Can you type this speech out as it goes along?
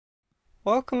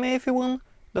Welcome everyone.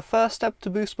 The first step to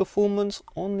boost performance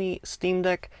on the Steam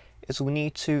Deck is we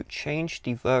need to change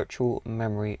the virtual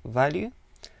memory value.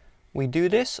 We do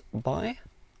this by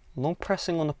long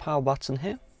pressing on the power button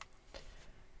here,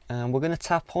 and we're going to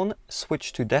tap on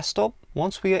switch to desktop.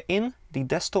 Once we are in the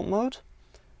desktop mode,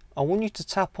 I want you to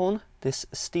tap on this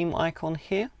Steam icon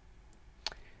here,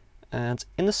 and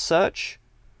in the search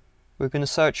we're going to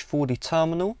search for the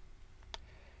terminal.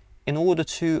 In order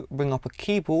to bring up a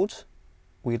keyboard,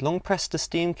 we long press the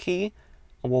Steam key,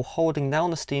 and while holding down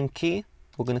the Steam key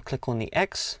we're going to click on the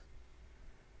X,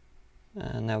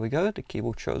 and there we go, the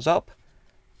keyboard shows up.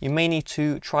 You may need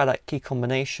to try that key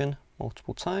combination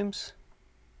multiple times.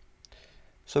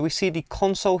 So we see the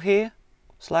console here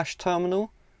 /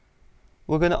 terminal.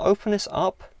 We're going to open this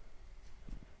up,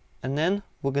 and then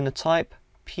we're going to type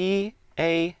PASSWD,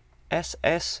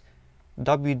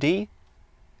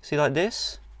 see, like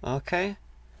this. Okay,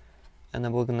 and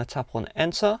then we're going to tap on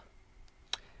enter.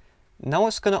 Now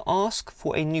it's going to ask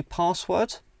for a new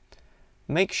password.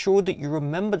 Make sure that you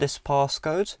remember this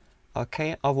passcode,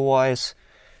 okay, otherwise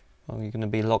you're going to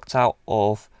be locked out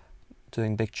of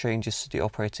doing big changes to the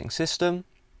operating system.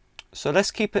 So let's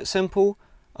keep it simple.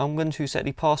 I'm going to set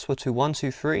the password to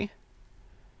 123,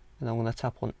 and I'm going to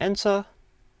tap on enter,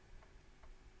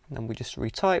 and then we just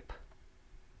retype,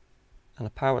 and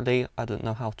apparently I don't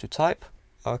know how to type.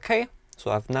 Okay, so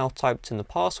I've now typed in the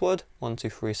password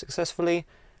 123 successfully,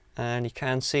 and you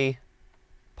can see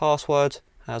password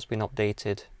has been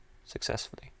updated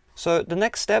successfully. So the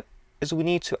next step is we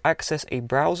need to access a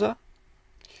browser.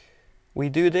 We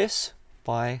do this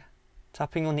by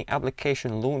tapping on the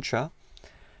application launcher,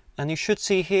 and you should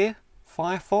see here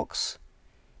Firefox.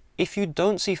 If you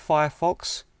don't see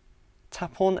Firefox,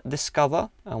 tap on discover,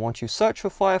 and once you search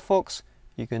for Firefox,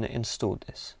 you're going to install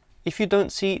this. If you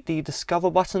don't see the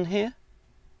discover button here,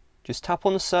 just tap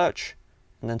on the search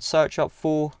and then search up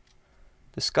for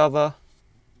discover,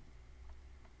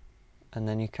 and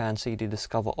then you can see the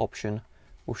discover option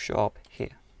will show up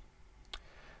here.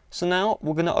 So now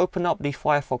we're going to open up the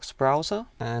Firefox browser,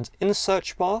 and in the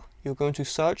search bar you're going to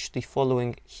search the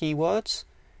following keywords: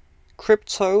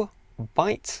 Crypto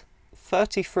Byte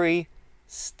 33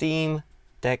 Steam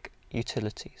Deck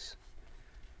Utilities.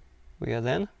 We are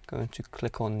then going to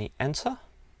click on the enter.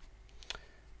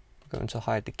 We're going to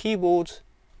hide the keyboard,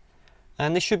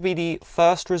 and this should be the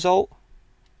first result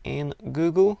in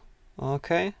Google.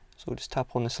 Okay, so we'll just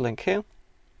tap on this link here.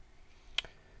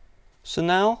 So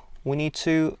now we need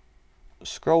to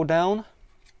scroll down.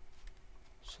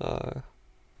 So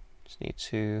just need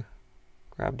to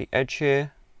grab the edge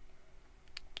here,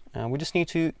 and we just need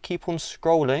to keep on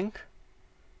scrolling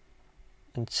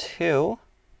until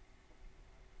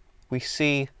we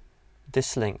see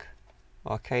this link.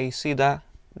 Okay, you see that,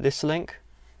 this link?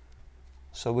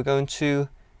 So we're going to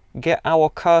get our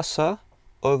cursor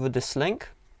over this link,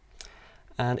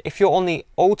 and if you're on the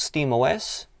old Steam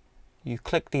OS, you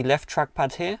click the left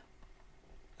trackpad here,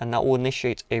 and that will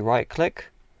initiate a right click.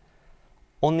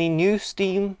 On the new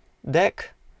Steam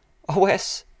Deck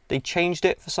OS, they changed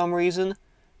it for some reason,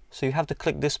 so you have to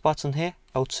click this button here,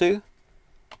 L2.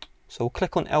 So we'll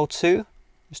click on L2,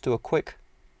 just do a quick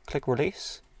click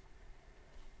release,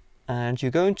 and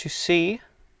you're going to see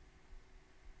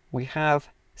we have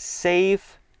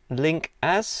save link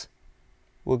as.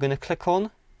 We're going to click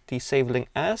on the save link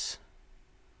as.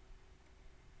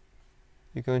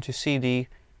 You're going to see the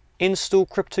install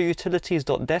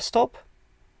CryoUtilities.desktop.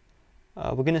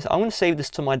 I'm going to save this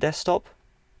to my desktop,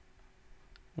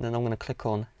 and then I'm going to click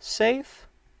on save.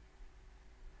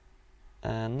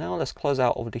 And now let's close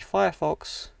out of the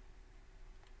Firefox,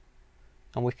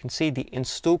 and we can see the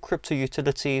install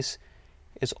CryoUtilities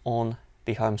is on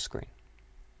the home screen.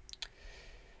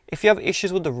 If you have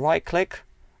issues with the right click,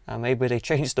 maybe they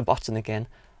changed the button again,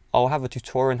 I'll have a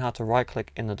tutorial on how to right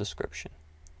click in the description.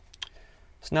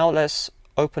 So now let's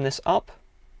open this up.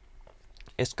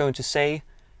 It's going to say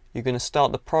you're going to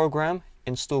start the program,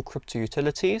 install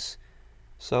CryoUtilities.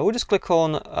 So we'll just click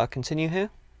on continue here,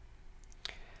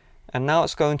 and now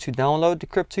it's going to download the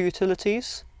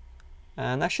CryoUtilities,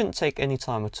 and that shouldn't take any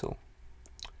time at all.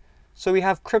 So we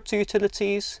have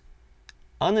CryoUtilities,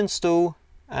 uninstall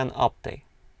and update.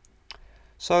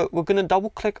 So we're going to double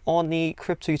click on the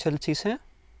CryoUtilities here,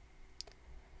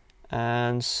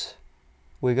 and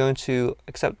we're going to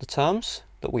accept the terms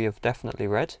that we have definitely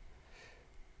read.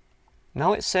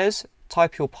 Now it says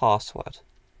type your password.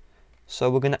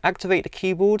 So we're going to activate the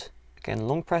keyboard, again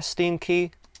long press Steam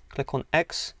key, click on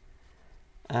X,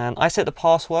 and I set the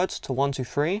password to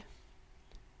 123.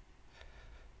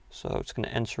 So I'm just going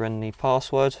to enter in the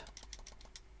password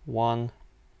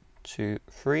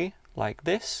 123 like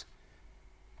this.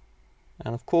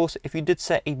 And of course, if you did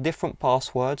set a different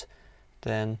password,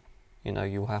 then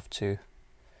you'll have to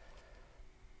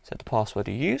set the password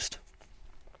you used.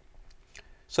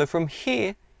 So from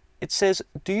here, it says,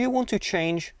 do you want to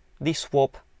change the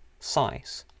swap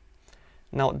size?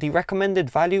 Now, the recommended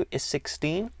value is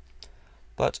 16,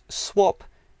 but swap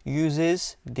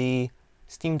uses the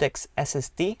Steam Deck's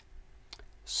SSD.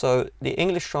 So the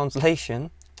English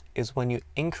translation is when you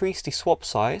increase the swap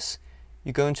size,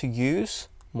 you're going to use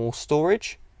more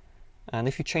storage. And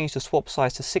if you change the swap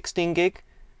size to 16 gig,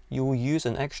 you will use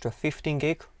an extra 15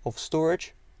 gig of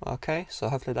storage. Okay, so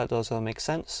hopefully that does make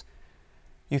sense.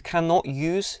 You cannot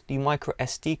use the micro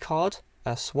SD card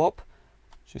as swap.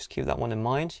 Just keep that one in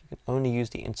mind. You can only use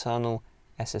the internal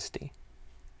SSD.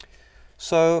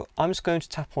 So I'm just going to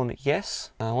tap on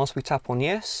yes. Once we tap on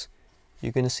yes,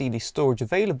 you're going to see the storage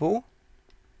available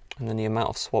and then the amount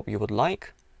of swap you would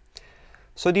like.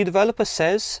 So the developer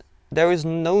says there is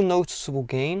no noticeable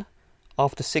gain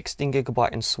after 16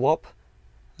 gigabyte in swap.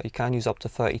 You can use up to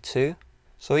 32.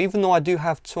 So even though I do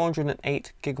have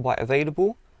 208 gigabyte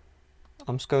available,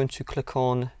 I'm just going to click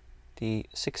on the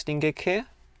 16 gig here,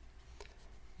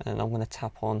 and I'm going to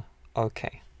tap on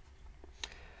OK.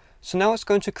 So now it's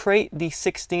going to create the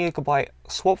 16 gigabyte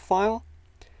swap file.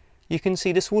 You can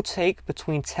see this will take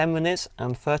between 10 minutes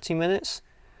and 30 minutes.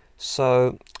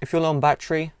 So if you're low on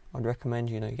battery, I'd recommend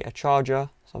you get a charger,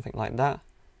 something like that,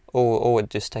 or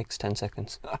it just takes 10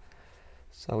 seconds.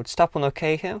 So we'll just tap on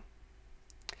OK here.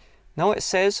 Now it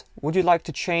says, would you like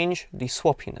to change the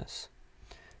swappiness?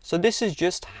 So this is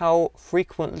just how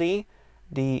frequently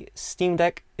the Steam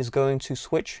Deck is going to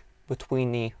switch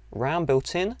between the RAM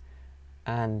built in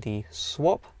and the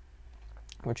swap,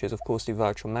 which is of course the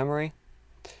virtual memory.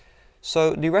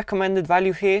 So the recommended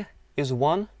value here is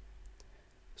 1.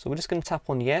 So we're just going to tap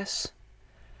on yes.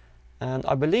 And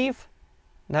I believe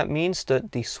that means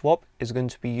that the swap is going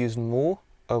to be used more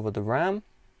over the RAM.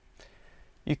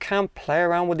 You can play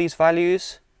around with these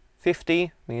values.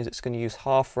 50 means it's going to use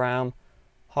half RAM,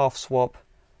 half swap,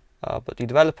 but the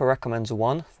developer recommends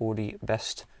 1 for the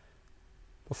best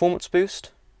performance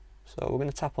boost. So we're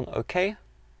going to tap on OK.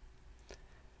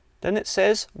 Then it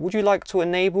says, would you like to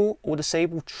enable or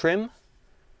disable trim?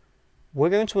 We're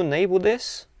going to enable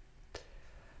this.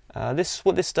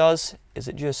 What this does is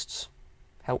it just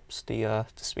helps the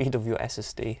speed of your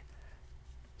SSD.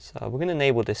 So we're going to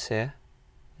enable this here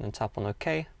and then tap on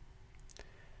OK.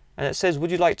 And it says,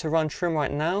 would you like to run trim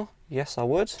right now? Yes, I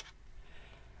would.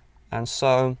 And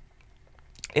so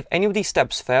if any of these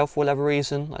steps fail for whatever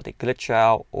reason, like they glitch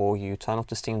out or you turn off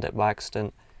the Steam Deck by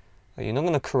accident, you're not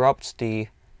going to corrupt the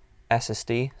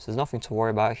SSD, so there's nothing to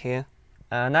worry about here.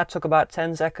 And that took about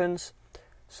 10 seconds.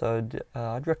 So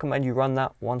I'd recommend you run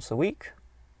that once a week,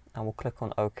 and we'll click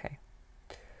on OK.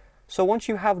 So once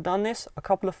you have done this, a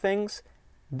couple of things.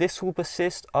 This will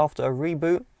persist after a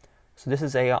reboot. So this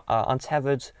is a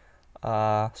untethered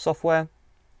software.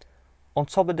 On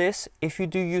top of this, if you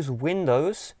do use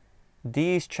Windows,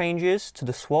 these changes to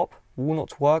the swap will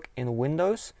not work in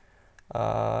Windows.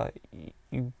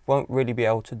 You won't really be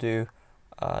able to do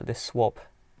this swap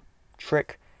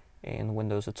trick in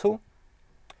Windows at all.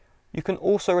 You can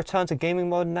also return to gaming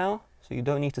mode now, so you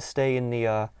don't need to stay in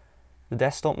the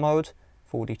desktop mode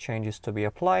for all the changes to be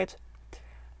applied.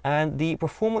 And the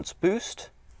performance boost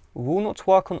will not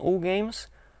work on all games,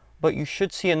 but you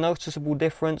should see a noticeable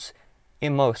difference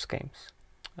in most games.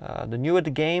 The newer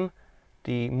the game,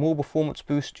 the more performance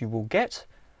boost you will get.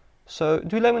 So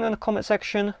do let me know in the comment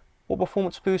section what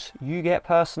performance boost you get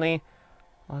personally.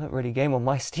 I don't really game on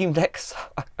my Steam Decks.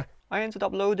 I ended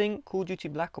up loading Call of Duty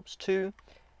Black Ops 2.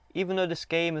 Even though this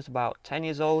game is about 10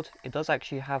 years old, it does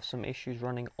actually have some issues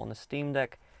running on the Steam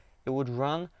Deck. It would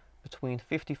run between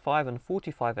 55 and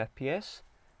 45 FPS.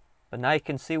 But now you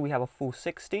can see we have a full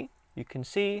 60. You can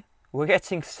see we're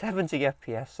getting 70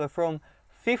 FPS. So from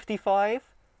 55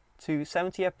 to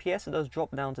 70 FPS, it does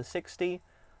drop down to 60.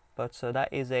 But that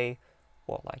is a,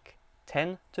 like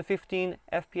 10 to 15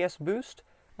 FPS boost.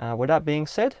 With that being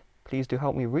said, please do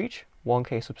help me reach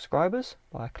 1K subscribers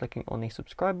by clicking on the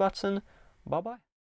subscribe button. Bye bye.